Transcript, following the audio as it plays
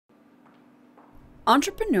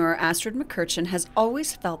Entrepreneur Astrid Mkrtchyan has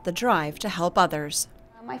always felt the drive to help others.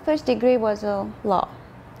 My first degree was law.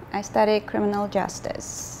 I studied criminal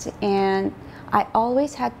justice, and I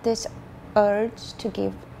always had this urge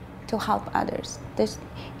to help others.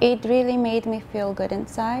 It really made me feel good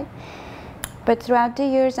inside. But throughout the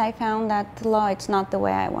years, I found that law, it's not the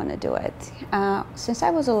way I want to do it. Since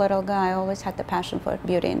I was a little girl, I always had the passion for the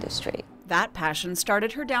beauty industry. That passion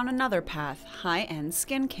started her down another path, high-end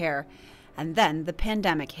skincare, and then the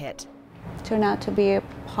pandemic hit. It turned out to be a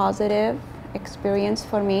positive experience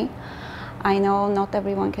for me. I know not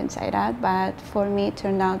everyone can say that, but for me it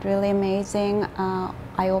turned out really amazing.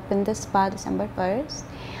 I opened the spa December 1st,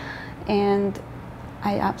 and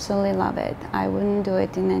I absolutely love it. I wouldn't do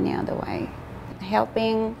it in any other way.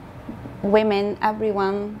 Helping women,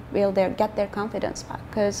 everyone, will get their confidence back,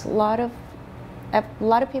 because a lot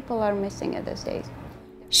of people are missing it these days.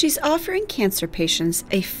 She's offering cancer patients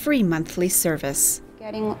a free monthly service.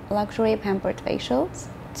 Getting luxury pampered facials,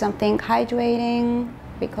 something hydrating,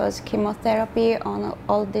 because chemotherapy on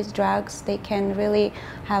all these drugs, they can really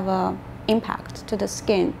have an impact to the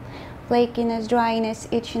skin. Flakiness, dryness,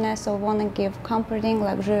 itchiness, so want to give comforting,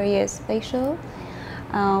 luxurious facial,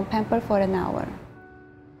 pamper for an hour.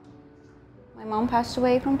 My mom passed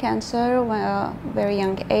away from cancer at a very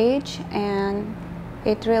young age, and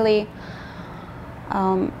it really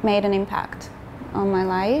made an impact on my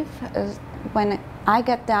life. When I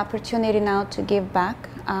get the opportunity now to give back,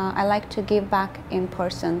 I like to give back in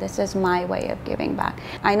person. This is my way of giving back.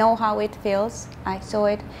 I know how it feels. I saw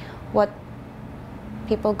it, what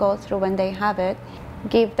people go through when they have it.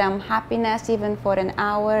 Give them happiness, even for an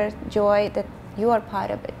hour, joy that you are part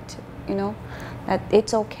of it, you know, that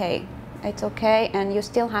it's okay. It's okay, and you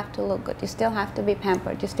still have to look good. You still have to be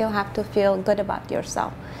pampered. You still have to feel good about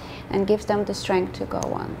yourself, and gives them the strength to go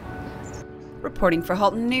on. Reporting for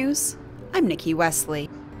Halton News, I'm Nikki Wesley.